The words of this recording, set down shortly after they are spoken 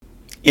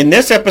In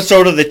this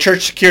episode of the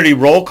Church Security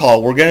Roll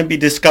Call, we're going to be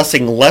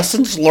discussing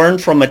lessons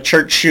learned from a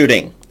church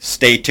shooting.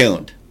 Stay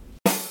tuned.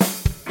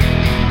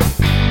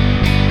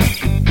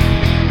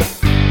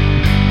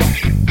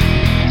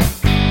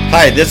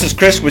 Hi, this is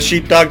Chris with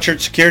Sheepdog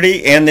Church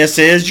Security, and this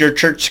is your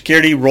Church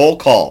Security Roll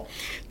Call.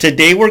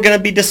 Today we're going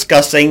to be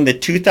discussing the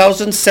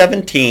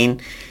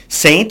 2017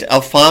 St.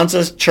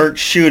 Alphonsus Church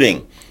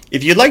shooting.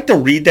 If you'd like to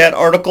read that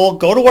article,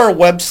 go to our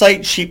website,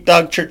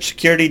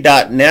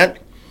 sheepdogchurchsecurity.net,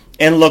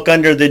 and look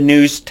under the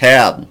News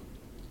tab.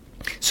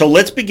 So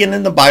let's begin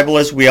in the Bible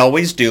as we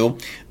always do.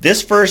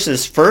 This verse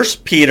is 1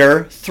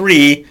 Peter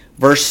 3,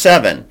 verse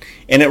 7,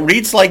 and it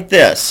reads like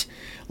this: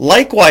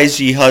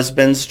 Likewise, ye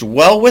husbands,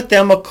 dwell with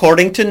them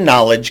according to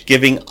knowledge,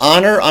 giving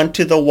honor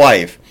unto the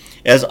wife,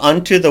 as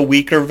unto the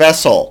weaker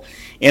vessel,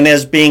 and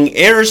as being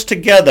heirs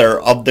together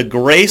of the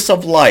grace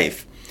of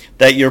life,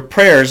 that your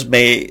prayers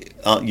be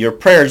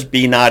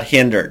not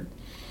hindered.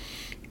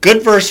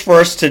 Good verse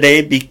for us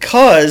today,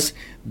 because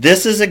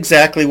this is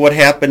exactly what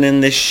happened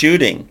in this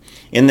shooting,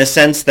 in the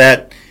sense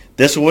that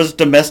this was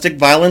domestic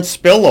violence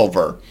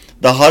spillover.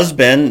 The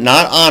husband,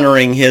 not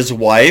honoring his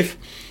wife,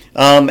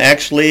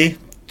 actually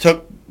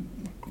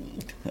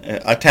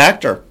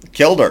attacked her,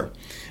 killed her.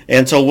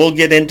 And so we'll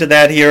get into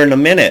that here in a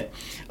minute.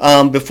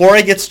 Before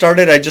I get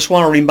started, I just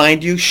want to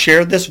remind you,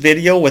 share this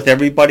video with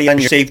everybody on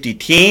your safety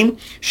team,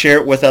 share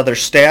it with other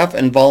staff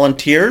and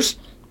volunteers,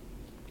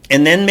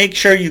 and then make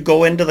sure you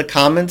go into the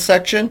comments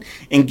section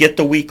and get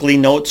the weekly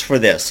notes for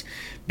this,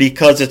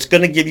 because it's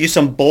going to give you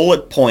some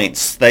bullet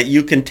points that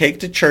you can take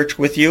to church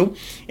with you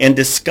and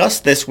discuss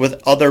this with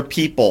other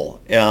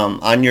people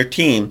on your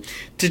team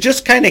to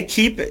just kind of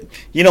keep it.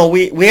 You know,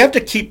 we have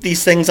to keep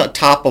these things on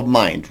top of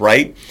mind,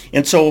 right?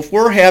 And so if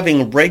we're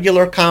having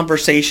regular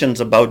conversations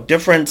about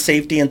different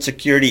safety and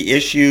security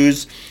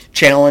issues,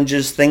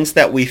 challenges, things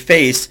that we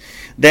face,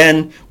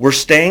 then we're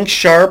staying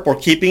sharp, we're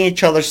keeping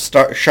each other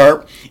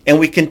sharp, and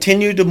we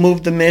continue to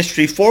move the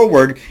ministry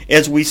forward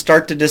as we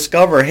start to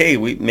discover, hey,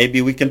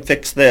 maybe we can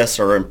fix this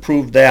or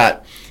improve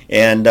that,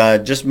 and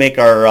just make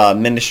our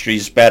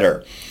ministries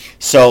better.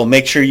 So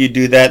make sure you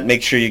do that.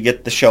 Make sure you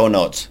get the show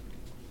notes.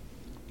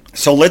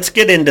 So let's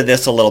get into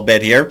this a little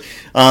bit here.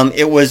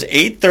 It was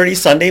 8:30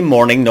 Sunday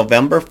morning,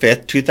 November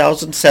 5th,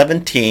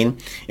 2017,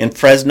 in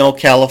Fresno,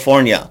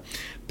 California.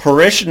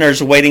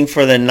 Parishioners waiting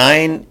for the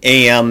 9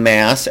 a.m.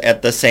 Mass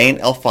at the St.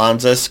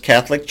 Alphonsus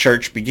Catholic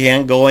Church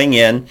began going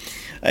in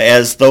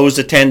as those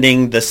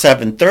attending the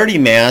 7:30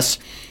 Mass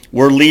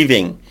were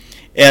leaving.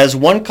 As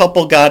one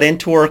couple got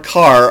into her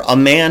car, a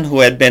man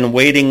who had been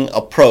waiting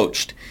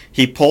approached.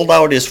 He pulled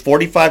out his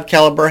 .45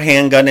 caliber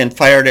handgun and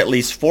fired at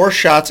least 4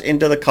 shots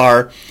into the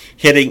car,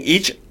 hitting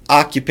each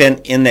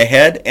occupant in the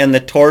head and the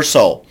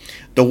torso.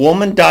 The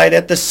woman died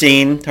at the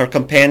scene. Her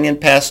companion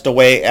passed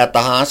away at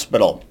the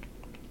hospital.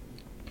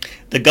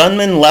 The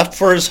gunman left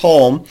for his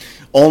home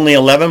only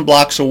 11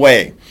 blocks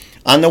away.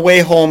 On the way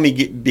home,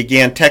 he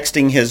began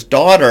texting his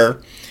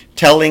daughter,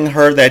 telling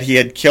her that he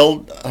had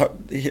killed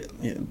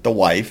the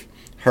wife,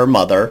 her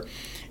mother,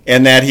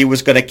 and that he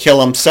was going to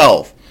kill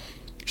himself.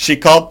 She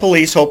called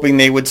police, hoping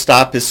they would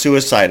stop his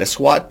suicide. A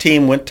SWAT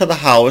team went to the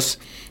house.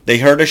 They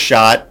heard a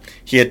shot.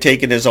 He had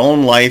taken his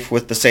own life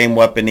with the same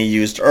weapon he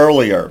used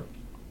earlier.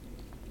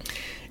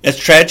 As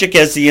tragic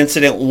as the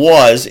incident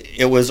was,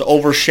 it was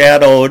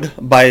overshadowed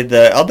by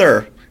the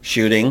other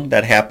shooting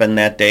that happened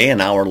that day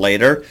an hour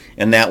later,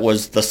 and that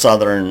was the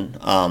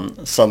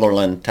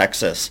Sutherland,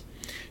 Texas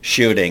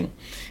shooting.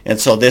 And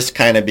so this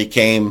kind of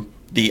became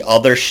the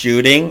other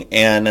shooting,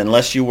 and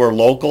unless you were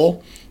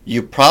local,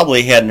 you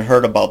probably hadn't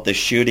heard about this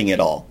shooting at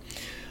all.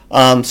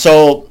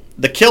 So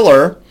the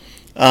killer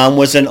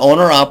was an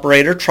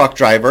owner-operator truck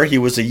driver. He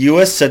was a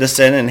U.S.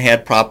 citizen and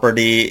had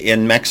property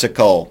in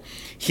Mexico.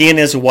 He and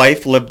his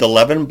wife lived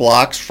 11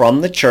 blocks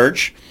from the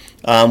church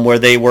where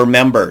they were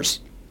members.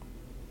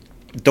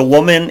 The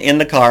woman in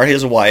the car,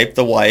 his wife,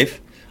 the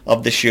wife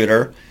of the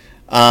shooter,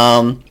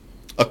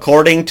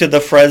 according to the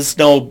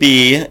Fresno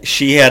Bee,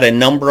 she had a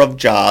number of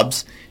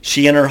jobs.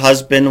 She and her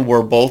husband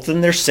were both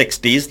in their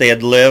 60s. They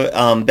had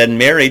been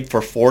married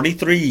for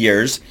 43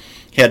 years,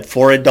 had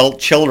 4 adult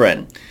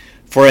children.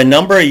 For a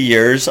number of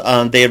years,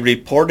 they had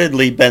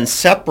reportedly been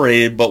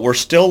separated, but were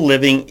still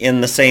living in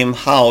the same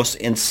house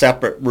in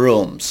separate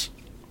rooms.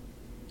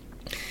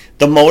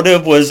 The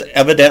motive was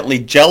evidently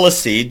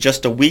jealousy.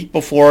 Just a week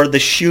before the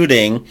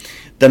shooting,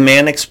 the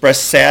man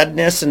expressed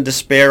sadness and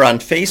despair on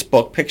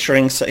Facebook,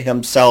 picturing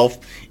himself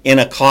in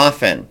a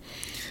coffin.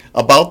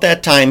 About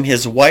that time,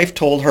 his wife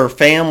told her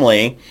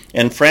family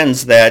and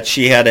friends that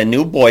she had a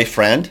new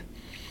boyfriend,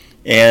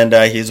 and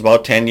he's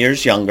about 10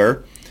 years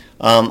younger.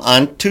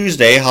 On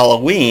Tuesday,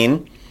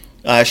 Halloween,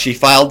 she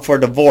filed for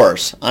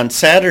divorce. On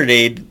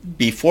Saturday,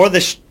 before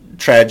the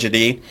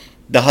tragedy,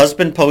 the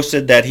husband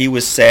posted that he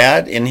was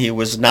sad and he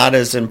was not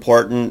as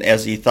important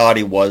as he thought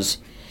he was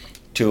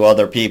to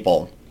other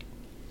people.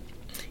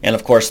 And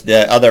of course,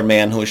 the other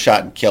man who was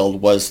shot and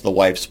killed was the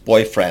wife's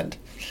boyfriend.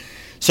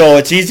 So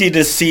it's easy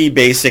to see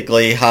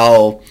basically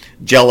how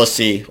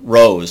jealousy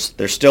rose.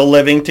 They're still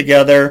living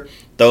together,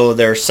 though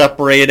they're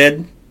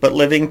separated. but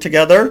living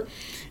together.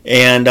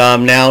 And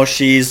now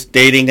she's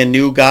dating a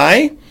new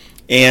guy,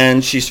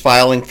 and she's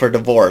filing for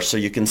divorce. So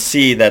you can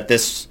see that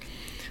this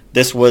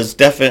was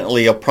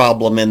definitely a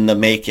problem in the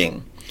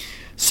making.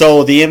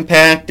 So the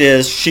impact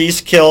is she's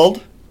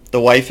killed,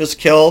 the wife is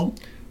killed,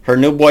 her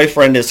new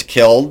boyfriend is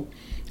killed,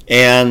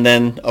 and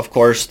then, of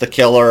course, the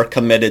killer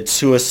committed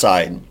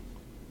suicide.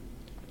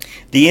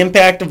 The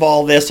impact of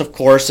all this, of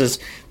course, is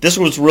this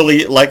was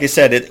really, like I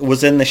said, it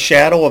was in the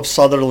shadow of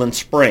Sutherland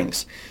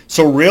Springs.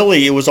 So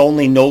really, it was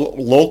only no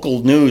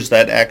local news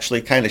that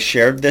actually kind of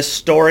shared this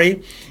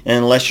story.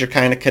 And unless you're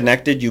kind of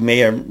connected, you may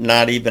have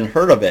not even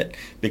heard of it.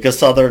 Because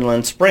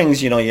Sutherland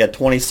Springs, you had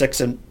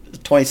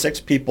 26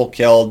 people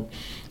killed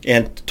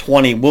and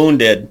 20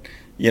 wounded.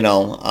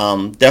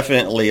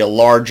 Definitely a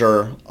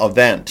larger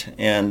event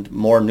and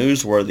more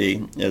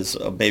newsworthy is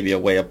maybe a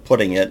way of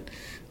putting it,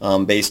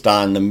 based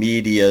on the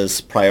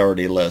media's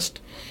priority list.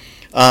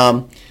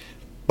 But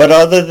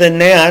other than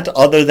that,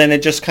 other than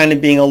it just kind of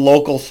being a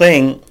local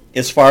thing,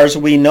 as far as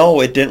we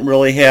know, it didn't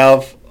really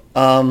have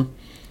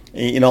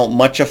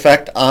much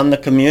effect on the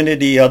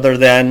community other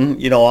than,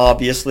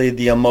 obviously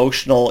the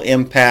emotional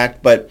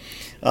impact. But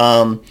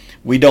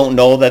we don't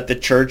know that the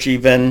church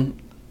even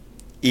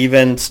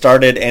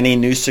started any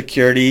new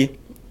security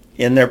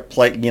in their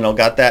place,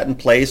 got that in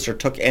place or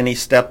took any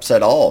steps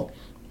at all.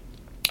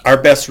 Our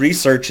best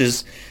research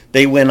is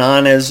they went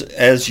on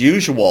as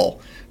usual.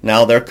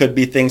 Now there could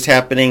be things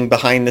happening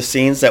behind the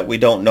scenes that we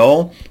don't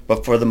know,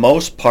 but for the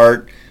most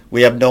part,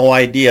 we have no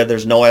idea.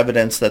 There's no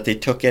evidence that they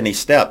took any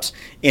steps.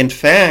 In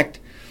fact,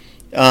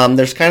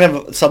 there's kind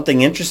of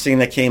something interesting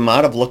that came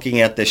out of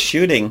looking at this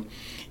shooting,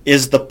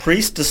 is the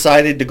priest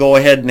decided to go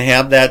ahead and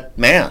have that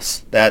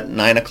mass, that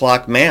 9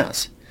 o'clock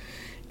mass.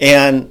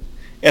 And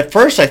at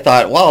first I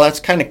thought, wow, that's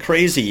kind of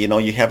crazy.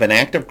 You have an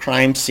active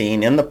crime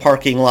scene in the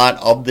parking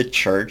lot of the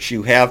church.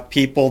 You have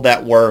people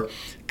that were,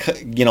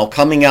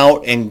 coming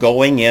out and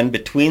going in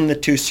between the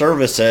two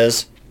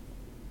services,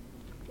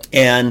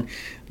 and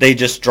they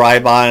just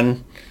drive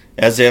on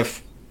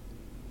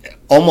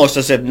almost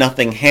as if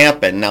nothing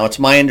happened. Now, it's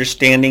my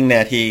understanding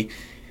that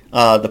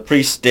the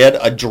priest did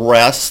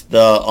address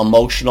the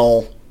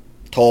emotional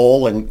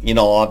toll and,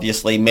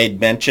 obviously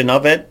made mention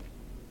of it.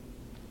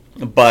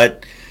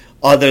 But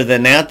other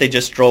than that, they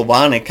just drove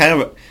on. It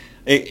kind of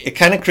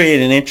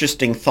created an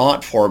interesting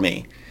thought for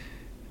me.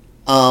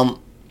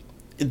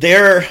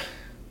 There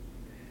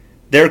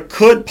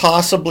could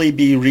possibly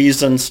be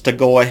reasons to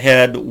go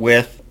ahead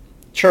with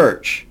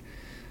church.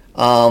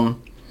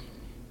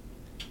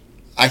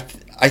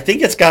 I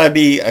think it's got to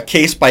be a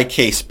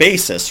case-by-case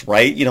basis,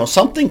 right?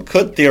 Something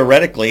could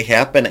theoretically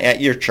happen at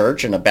your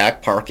church in a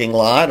back parking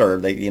lot, or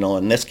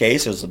in this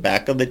case, it was the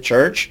back of the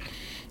church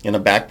in a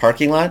back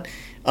parking lot.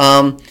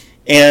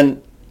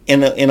 And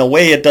in a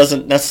way, it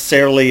doesn't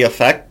necessarily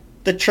affect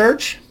the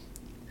church.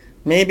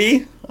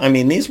 Maybe. I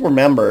mean, these were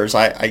members.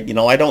 I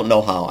don't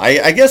know how.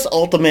 I guess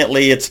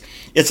ultimately,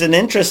 it's an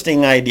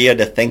interesting idea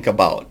to think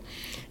about.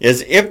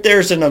 Is if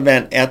there's an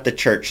event at the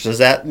church, does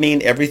that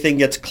mean everything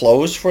gets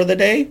closed for the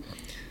day?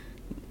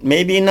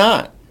 Maybe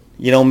not.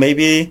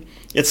 Maybe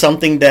it's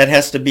something that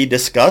has to be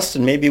discussed,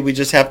 and maybe we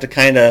just have to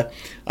kind of,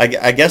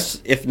 I guess,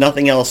 if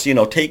nothing else,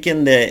 take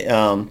in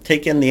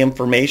the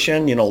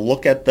information,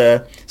 look at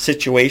the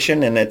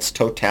situation in its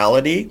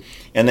totality,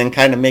 and then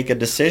kind of make a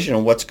decision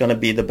on what's going to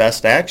be the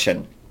best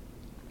action.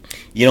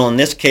 In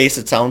this case,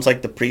 it sounds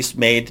like the priest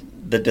made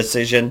the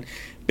decision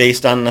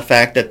based on the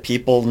fact that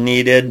people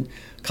needed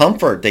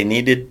comfort. They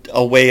needed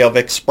a way of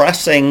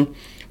expressing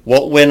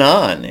what went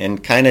on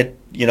and kind of,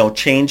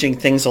 changing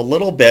things a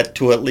little bit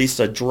to at least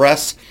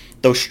address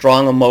those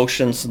strong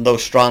emotions and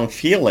those strong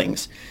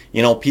feelings.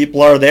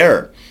 People are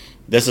there.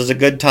 This is a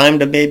good time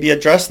to maybe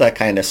address that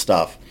kind of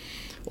stuff.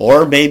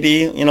 Or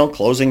maybe,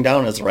 closing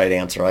down is the right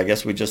answer. I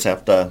guess we just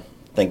have to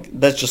think.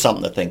 That's just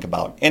something to think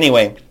about.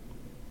 Anyway,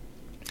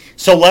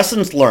 so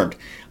lessons learned.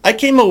 I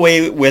came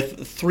away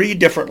with 3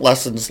 different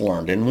lessons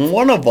learned. And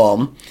one of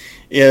them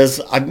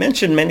is, I've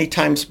mentioned many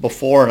times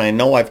before, and I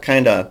know I've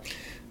kind of,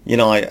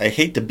 I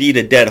hate to beat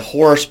a dead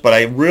horse, but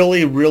I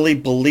really, really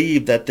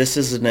believe that this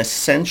is an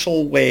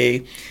essential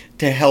way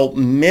to help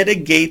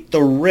mitigate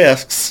the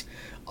risks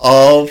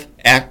of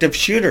active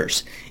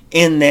shooters.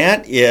 And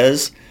that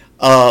is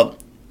a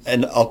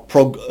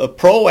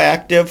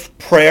proactive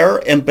prayer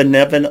and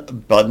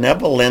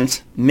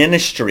benevolence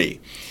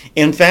ministry.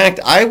 In fact,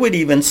 I would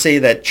even say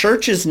that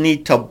churches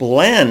need to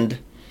blend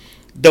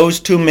those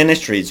two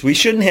ministries. We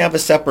shouldn't have a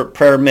separate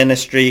prayer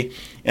ministry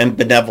and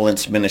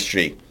benevolence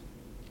ministry.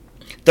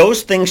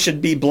 Those things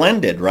should be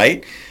blended,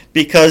 right?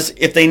 Because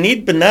if they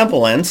need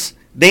benevolence,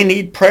 they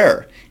need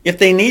prayer. If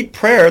they need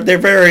prayer, they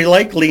very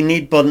likely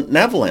need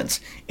benevolence.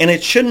 And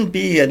it shouldn't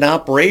be an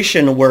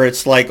operation where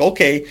it's like,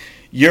 okay,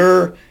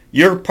 you're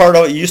part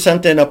of, you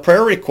sent in a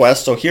prayer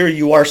request, so here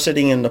you are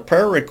sitting in the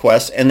prayer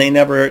request, and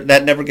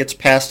that never gets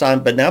passed on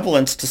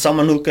benevolence to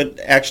someone who could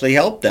actually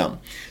help them.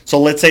 So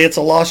let's say it's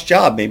a lost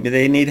job. Maybe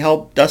they need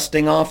help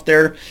dusting off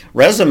their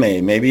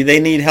resume. Maybe they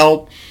need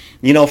help,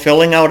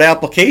 filling out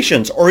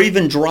applications, or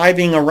even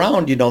driving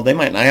around. They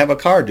might not have a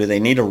car. Do they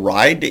need a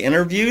ride to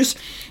interviews?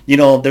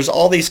 There's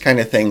all these kind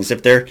of things.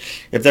 If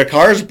their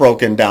car is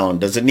broken down,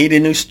 does it need a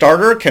new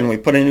starter? Can we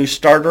put a new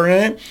starter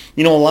in it?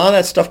 A lot of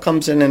that stuff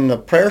comes in the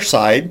prayer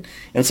side,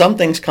 and some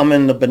things come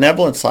in the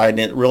benevolent side,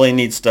 and it really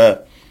needs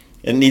to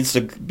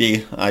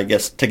be, I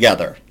guess,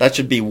 together. That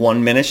should be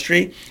one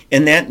ministry,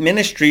 and that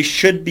ministry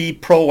should be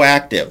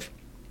proactive,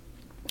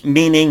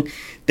 meaning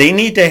they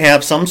need to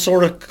have some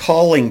sort of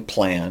calling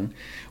plan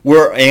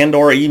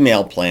or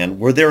email plan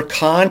where they're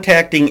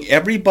contacting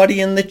everybody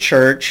in the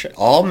church,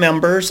 all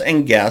members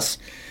and guests,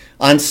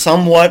 on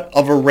somewhat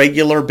of a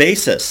regular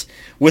basis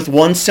with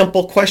one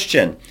simple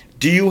question: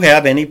 do you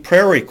have any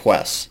prayer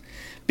requests?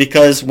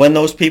 Because when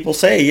those people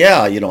say,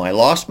 yeah, I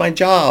lost my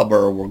job,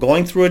 or we're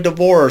going through a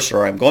divorce,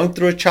 or I'm going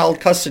through a child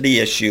custody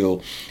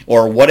issue,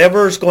 or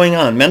whatever is going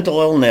on,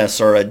 mental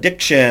illness or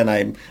addiction,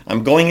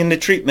 I'm going into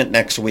treatment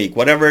next week,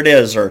 whatever it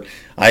is, or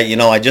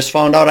I just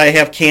found out I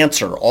have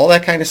cancer, all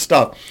that kind of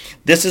stuff.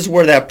 This is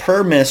where that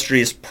prayer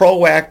ministry is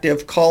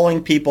proactive,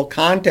 calling people,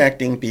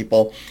 contacting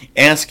people,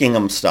 asking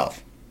them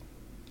stuff.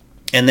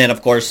 And then,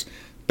 of course,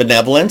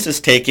 benevolence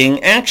is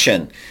taking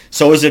action.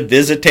 So is it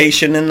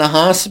visitation in the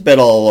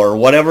hospital, or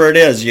whatever it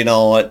is,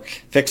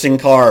 fixing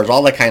cars,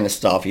 all that kind of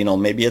stuff.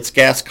 Maybe it's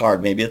gas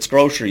card, maybe it's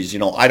groceries.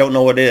 I don't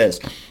know what it is.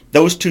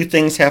 Those two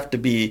things have to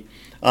be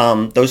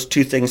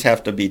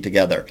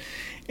together.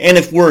 And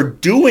if we're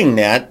doing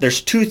that, there's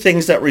two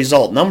things that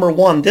result. Number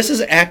one, this is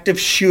active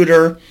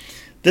shooter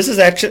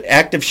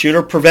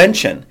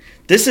prevention.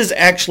 This is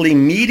actually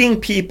meeting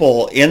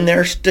people in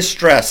their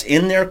distress,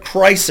 in their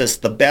crisis,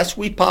 the best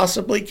we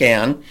possibly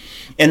can,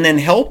 and then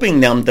helping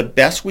them the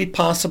best we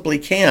possibly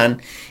can.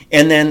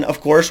 And then,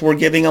 of course, we're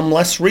giving them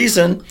less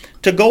reason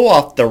to go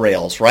off the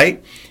rails,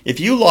 right? If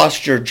you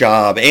lost your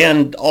job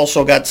and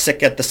also got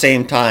sick at the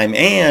same time,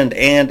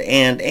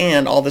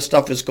 and all this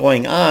stuff is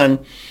going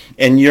on,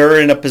 and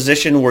you're in a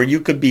position where you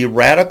could be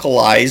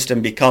radicalized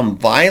and become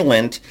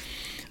violent,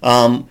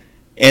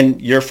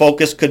 and your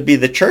focus could be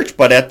the church,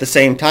 but at the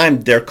same time,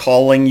 they're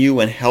calling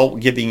you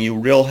and giving you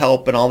real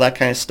help and all that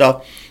kind of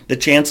stuff, the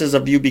chances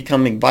of you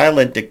becoming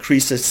violent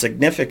decreases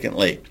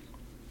significantly.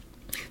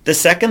 The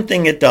second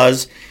thing it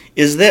does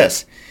is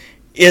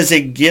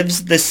it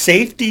gives the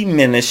safety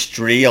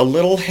ministry a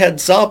little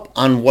heads up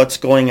on what's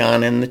going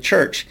on in the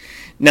church.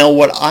 Now,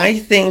 what I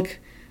think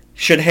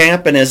should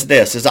happen is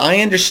I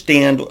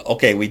understand,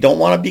 okay, we don't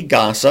want to be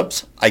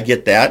gossips. I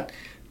get that.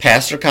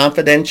 Pastor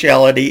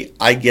confidentiality,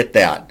 I get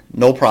that.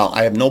 No problem.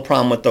 I have no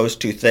problem with those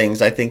two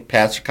things. I think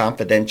pastor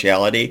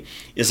confidentiality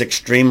is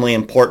extremely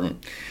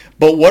important.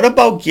 But what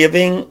about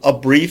giving a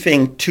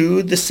briefing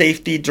to the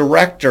safety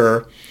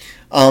director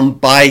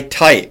by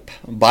type,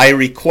 by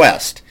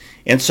request?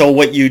 And so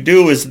what you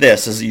do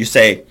is you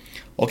say,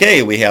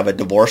 okay, we have a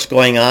divorce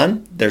going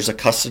on. There's a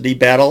custody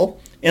battle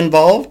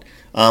involved.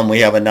 We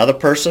have another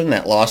person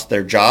that lost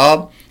their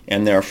job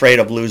and they're afraid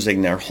of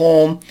losing their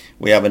home.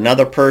 We have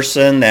another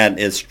person that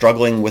is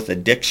struggling with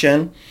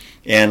addiction,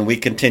 and we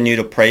continue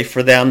to pray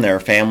for them. They're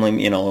a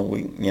family,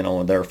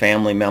 they're a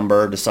family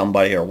member to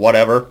somebody or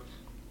whatever.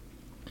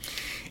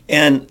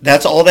 And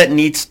that's all that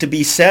needs to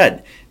be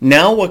said.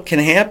 Now what can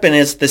happen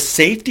is the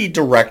safety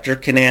director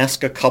can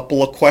ask a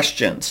couple of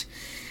questions.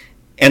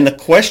 And the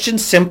question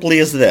simply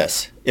is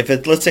this.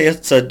 Let's say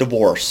it's a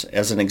divorce,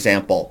 as an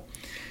example.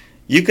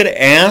 You could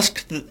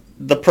ask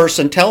the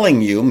person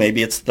telling you,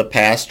 maybe it's the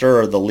pastor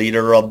or the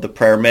leader of the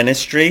prayer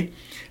ministry,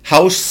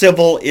 how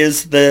civil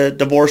is the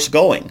divorce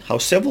going? How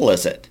civil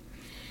is it?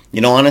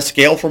 On a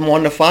scale from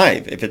 1 to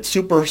 5. If it's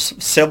super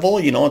civil,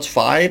 it's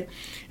 5.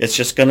 It's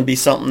just going to be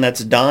something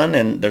that's done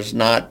and there's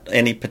not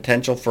any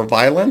potential for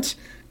violence.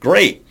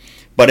 Great.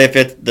 But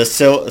if the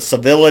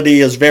civility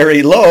is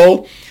very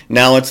low,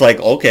 now it's like,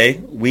 okay,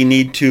 we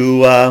need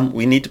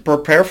to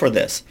prepare for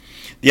this.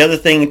 The other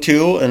thing,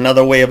 too,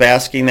 another way of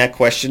asking that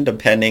question,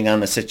 depending on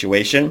the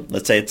situation,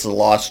 let's say it's a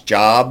lost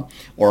job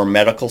or a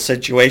medical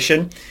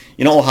situation,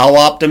 how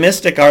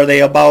optimistic are they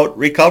about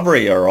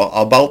recovery or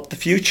about the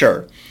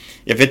future?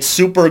 If it's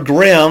super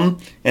grim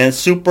and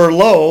super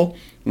low,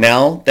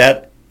 now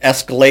that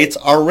escalates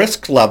our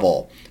risk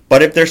level.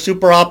 But if they're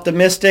super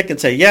optimistic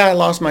and say, yeah, I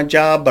lost my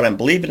job, but I'm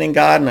believing in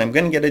God and I'm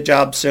going to get a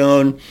job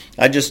soon,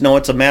 I just know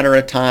it's a matter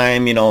of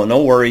time,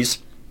 no worries,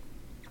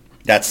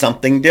 that's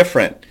something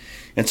different.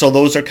 And so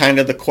those are kind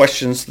of the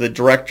questions the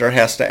director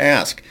has to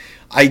ask.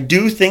 I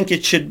do think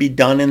it should be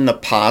done in the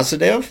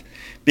positive,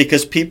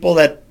 because people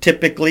that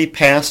typically,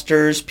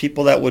 pastors,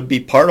 people that would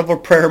be part of a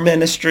prayer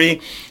ministry,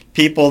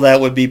 people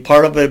that would be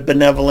part of a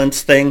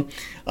benevolence thing,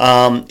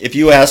 if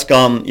you ask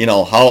them,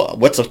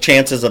 what's the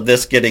chances of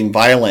this getting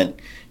violent,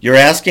 you're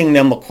asking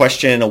them a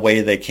question in a way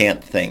they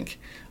can't think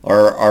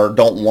or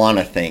don't want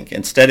to think.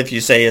 Instead, if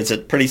you say, is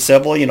it pretty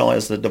civil,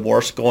 is the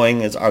divorce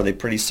going, are they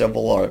pretty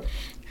civil, or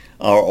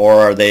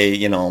are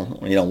they,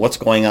 what's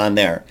going on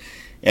there?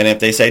 And if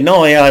they say,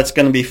 no, yeah, it's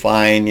going to be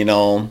fine,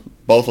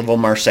 both of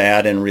them are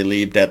sad and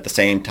relieved at the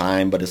same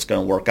time, but it's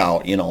going to work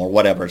out, or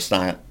whatever, it's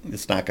not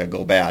going to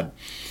go bad.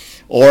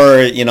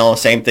 Or,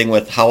 same thing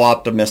with how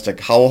optimistic,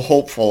 how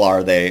hopeful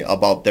are they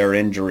about their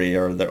injury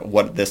or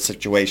this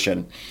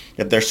situation.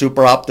 If they're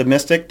super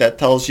optimistic, that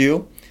tells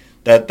you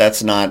that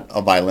that's not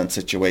a violent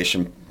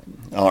situation,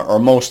 or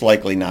most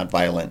likely not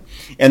violent.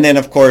 And then,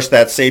 of course,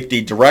 that safety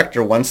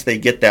director, once they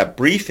get that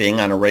briefing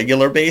on a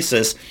regular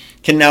basis,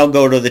 can now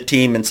go to the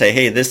team and say,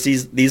 hey,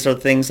 these are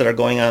things that are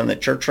going on in the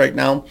church right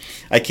now.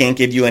 I can't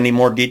give you any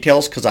more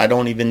details because I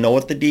don't even know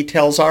what the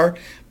details are,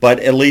 but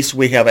at least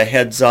we have a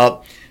heads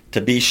up to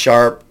be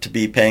sharp, to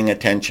be paying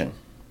attention.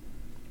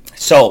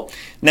 So,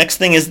 next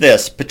thing is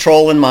this,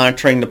 patrol and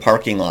monitoring the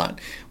parking lot.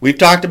 We've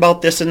talked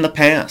about this in the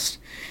past.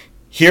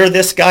 Here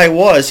this guy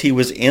he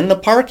was in the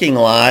parking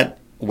lot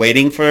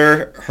waiting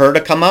for her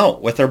to come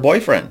out with her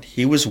boyfriend.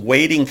 He was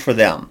waiting for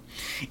them.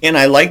 And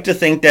I like to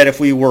think that if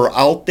we were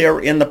out there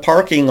in the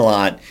parking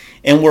lot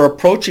and we're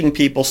approaching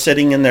people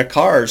sitting in their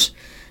cars,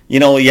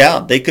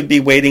 they could be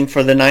waiting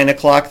for the 9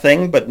 o'clock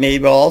thing, but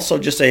maybe also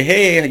just say,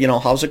 hey,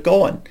 how's it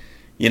going?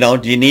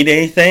 Do you need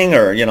anything?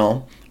 Or,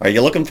 are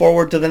you looking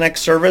forward to the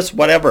next service?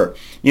 Whatever.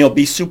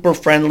 Be super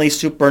friendly,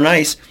 super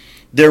nice.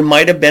 There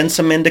might have been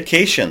some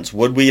indications.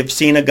 Would we have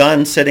seen a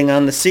gun sitting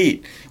on the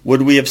seat?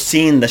 Would we have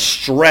seen the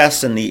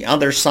stress and the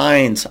other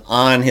signs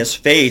on his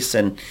face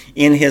and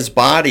in his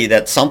body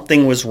that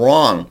something was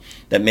wrong,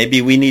 that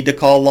maybe we need to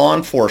call law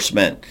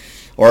enforcement?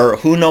 Or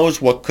who knows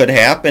what could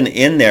happen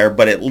in there,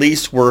 but at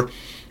least we're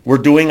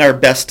doing our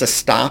best to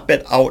stop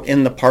it out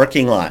in the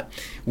parking lot.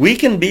 We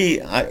can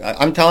be,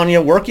 I'm telling you,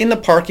 working the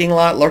parking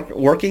lot,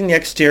 working the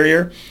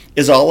exterior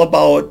is all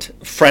about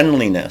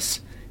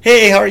friendliness.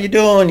 Hey, how are you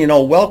doing?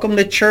 Welcome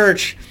to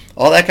church,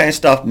 all that kind of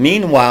stuff.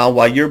 Meanwhile,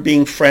 while you're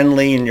being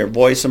friendly and your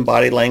voice and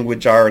body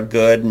language are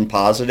good and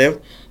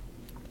positive,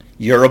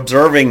 you're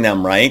observing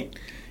them, right?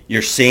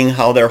 You're seeing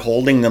how they're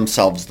holding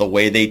themselves, the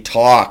way they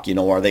talk,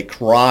 are they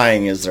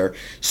crying? Is there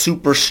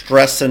super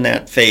stress in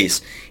that face?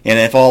 And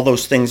if all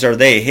those things are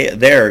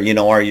there,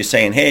 are you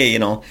saying, hey,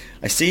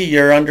 I see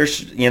you're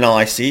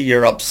I see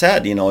you're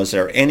upset, is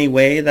there any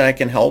way that I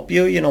can help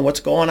you?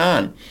 What's going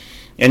on?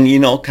 And,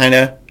 kind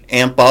of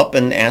amp up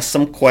and ask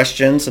some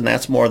questions, and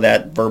that's more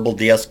that verbal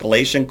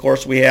de-escalation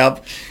course we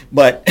have,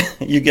 but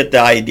you get the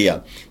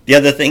idea. The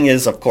other thing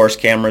is, of course,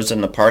 cameras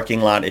in the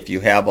parking lot. If you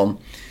have them,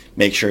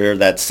 make sure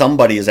that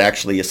somebody is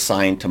actually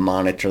assigned to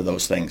monitor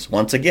those things.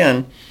 Once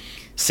again,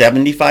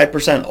 over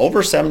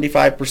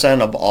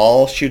 75% of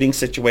all shooting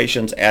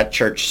situations at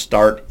church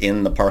start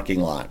in the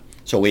parking lot.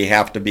 So we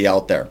have to be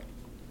out there.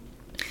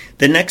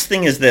 The next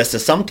thing is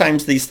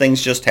sometimes these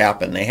things just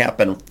happen. They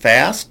happen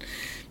fast.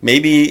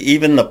 Maybe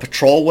even the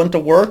patrol wouldn't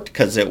have worked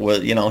because it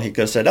was, he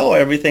could have said, oh,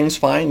 everything's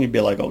fine. You'd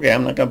be like, okay,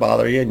 I'm not going to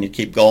bother you. And you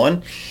keep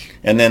going.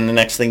 And then the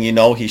next thing you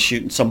know, he's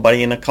shooting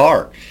somebody in a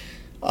car.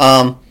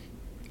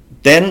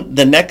 Then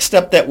the next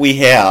step that we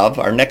have,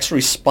 our next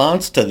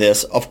response to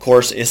this, of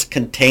course, is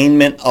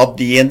containment of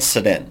the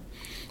incident,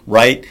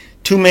 right?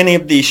 Too many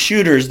of these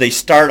shooters, they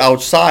start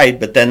outside,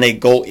 but then they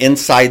go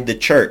inside the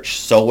church.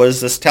 So what does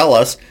this tell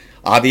us?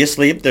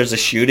 Obviously, if there's a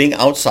shooting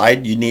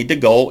outside, you need to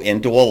go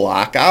into a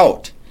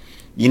lockout.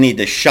 You need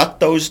to shut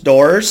those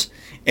doors,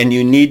 and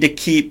you need to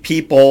keep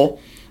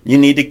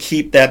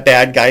that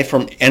bad guy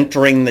from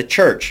entering the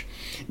church.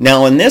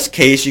 Now, in this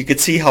case, you could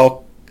see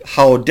how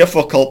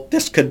difficult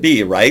this could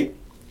be, right?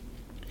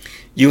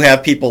 You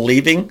have people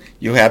leaving,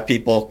 you have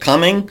people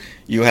coming,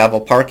 you have a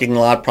parking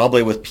lot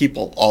probably with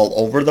people all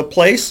over the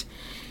place.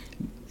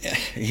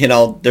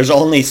 There's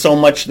only so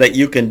much that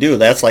you can do.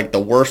 That's like the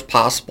worst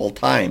possible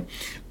time.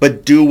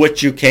 But do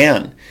what you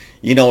can.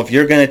 If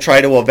you're going to try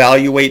to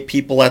evaluate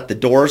people at the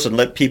doors and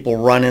let people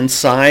run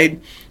inside,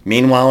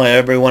 meanwhile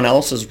everyone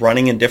else is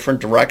running in different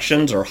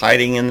directions or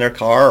hiding in their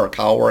car or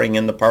cowering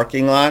in the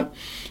parking lot,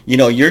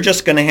 you're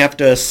just going to have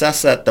to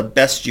assess that the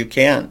best you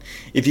can.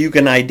 If you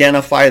can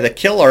identify the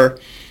killer,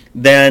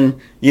 then,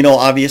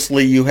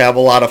 obviously you have a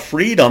lot of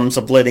freedoms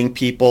of letting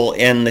people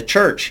in the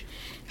church.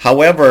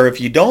 However, if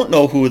you don't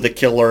know who the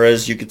killer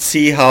is, you could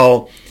see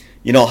how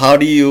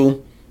do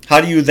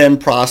you then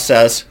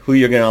process who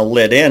you're going to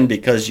let in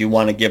because you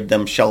want to give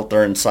them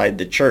shelter inside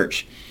the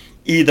church.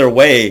 Either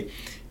way,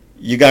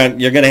 you're going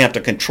to have to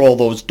control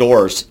those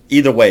doors.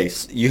 Either way,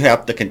 you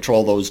have to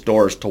control those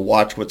doors to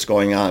watch what's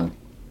going on.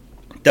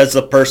 Does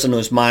the person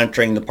who's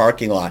monitoring the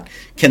parking lot,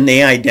 can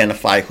they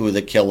identify who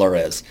the killer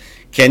is?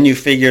 Can you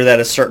figure that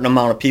a certain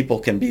amount of people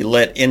can be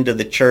let into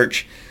the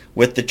church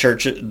with the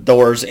church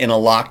doors in a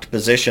locked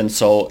position,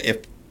 so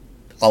if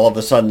all of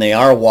a sudden they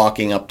are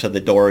walking up to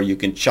the door, you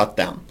can shut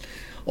them?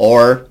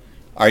 Or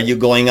are you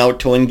going out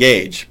to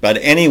engage? But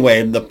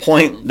anyway, the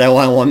point that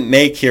I want to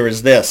make here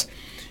is this.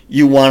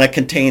 You want to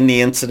contain the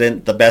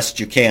incident the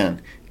best you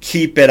can.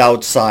 Keep it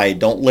outside.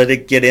 Don't let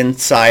it get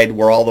inside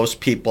where all those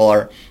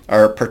people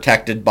are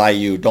protected by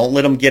you. Don't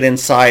let them get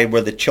inside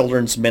where the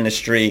children's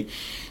ministry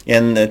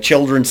in the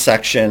children's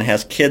section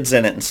has kids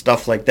in it and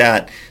stuff like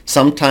that.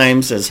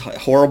 Sometimes, as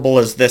horrible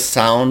as this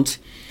sounds,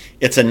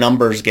 it's a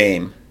numbers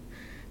game.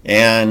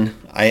 And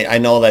I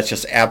know that's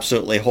just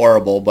absolutely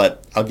horrible,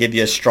 but I'll give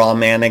you a straw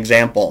man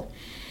example.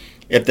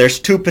 if there's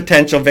two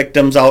potential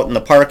victims out in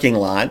the parking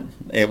lot,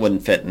 it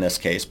wouldn't fit in this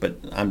case, but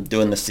I'm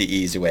doing this the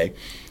easy way.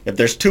 If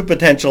there's two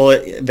potential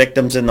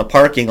victims in the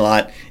parking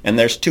lot and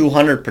there's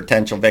 200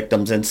 potential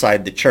victims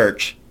inside the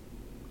church,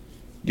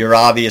 you're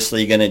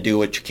obviously going to do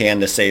what you can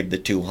to save the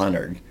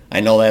 200. I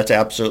know that's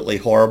absolutely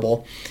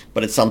horrible,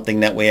 but it's something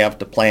that we have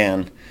to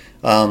plan.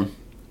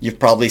 You've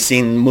probably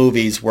seen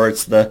movies where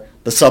it's the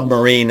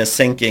submarine is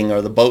sinking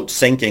or the boat's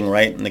sinking,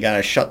 right? And they got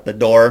to shut the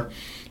door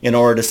in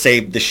order to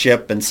save the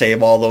ship and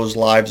save all those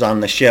lives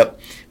on the ship.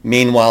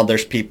 Meanwhile,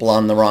 there's people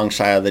on the wrong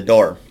side of the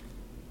door.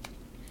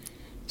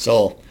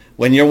 So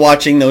when you're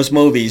watching those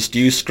movies, do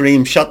you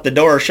scream, shut the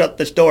door, shut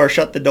this door,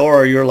 shut the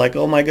door, or you're like,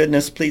 oh my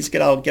goodness, please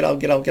get out, get out,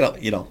 get out, get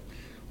out? You know,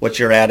 what's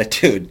your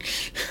attitude?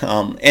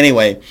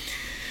 Anyway,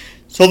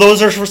 so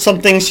those are some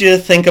things you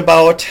think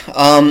about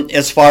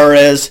as far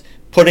as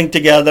putting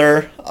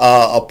together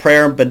a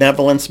prayer and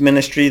benevolence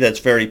ministry that's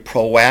very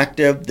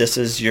proactive. This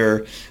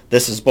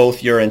is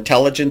both your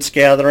intelligence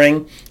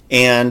gathering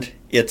and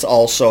it's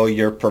also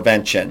your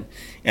prevention.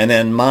 And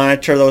then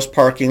monitor those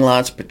parking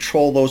lots,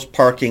 patrol those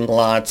parking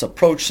lots,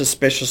 approach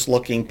suspicious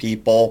looking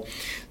people,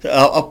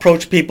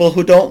 approach people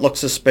who don't look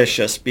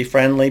suspicious, be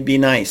friendly, be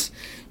nice.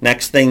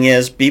 Next thing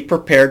is be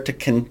prepared to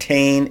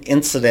contain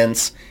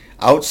incidents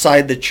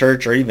outside the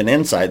church or even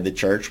inside the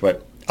church,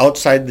 but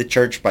outside the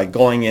church by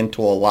going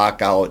into a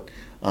lockout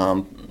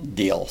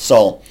deal.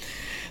 So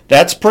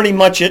that's pretty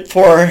much it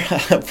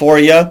for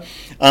you.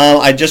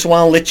 I just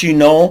want to let you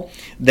know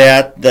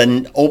that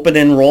the open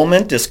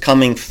enrollment is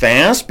coming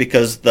fast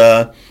because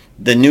the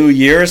new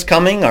year is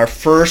coming. Our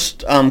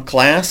first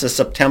class is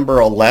September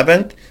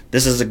 11th.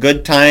 This is a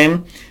good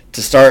time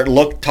to start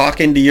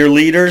talking to your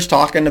leaders,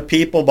 talking to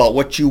people about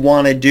what you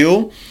want to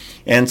do.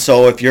 And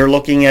so if you're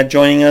looking at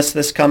joining us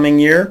this coming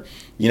year,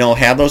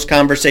 have those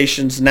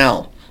conversations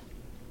now.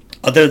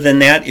 Other than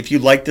that, if you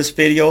like this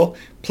video,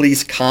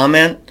 please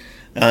comment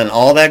and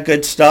all that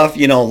good stuff.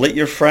 Let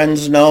your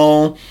friends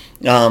know,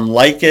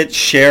 like it,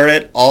 share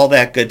it, all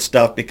that good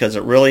stuff, because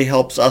it really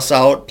helps us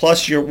out.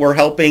 Plus, we're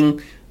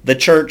helping the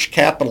church,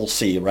 capital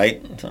C,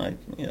 right? I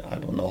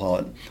don't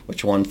know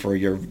which one for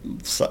your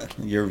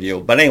view,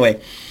 but anyway,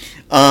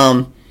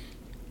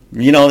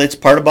 it's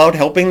part about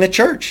helping the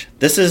church.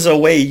 This is a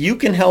way you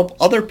can help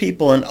other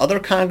people in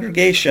other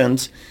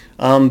congregations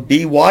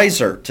be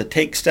wiser, to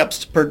take steps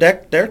to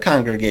protect their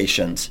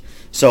congregations.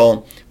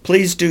 So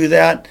please do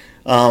that.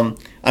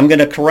 I'm going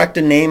to correct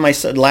a name I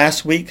said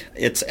last week.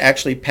 It's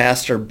actually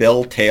Pastor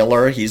Bill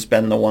Taylor. He's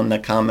been the one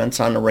that comments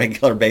on a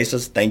regular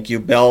basis. Thank you,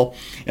 Bill.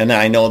 And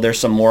I know there's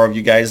some more of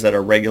you guys that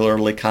are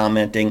regularly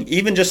commenting.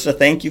 Even just a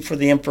thank you for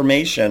the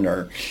information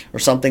or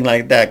something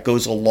like that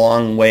goes a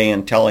long way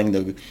in telling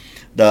the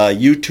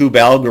YouTube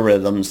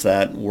algorithms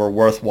that were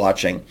worth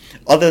watching.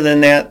 Other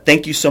than that,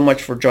 thank you so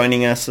much for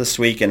joining us this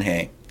week. And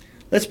hey,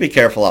 let's be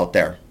careful out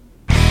there.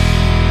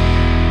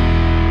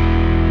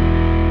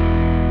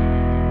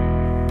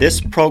 This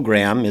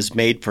program is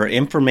made for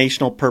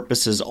informational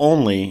purposes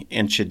only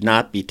and should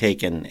not be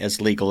taken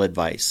as legal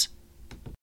advice.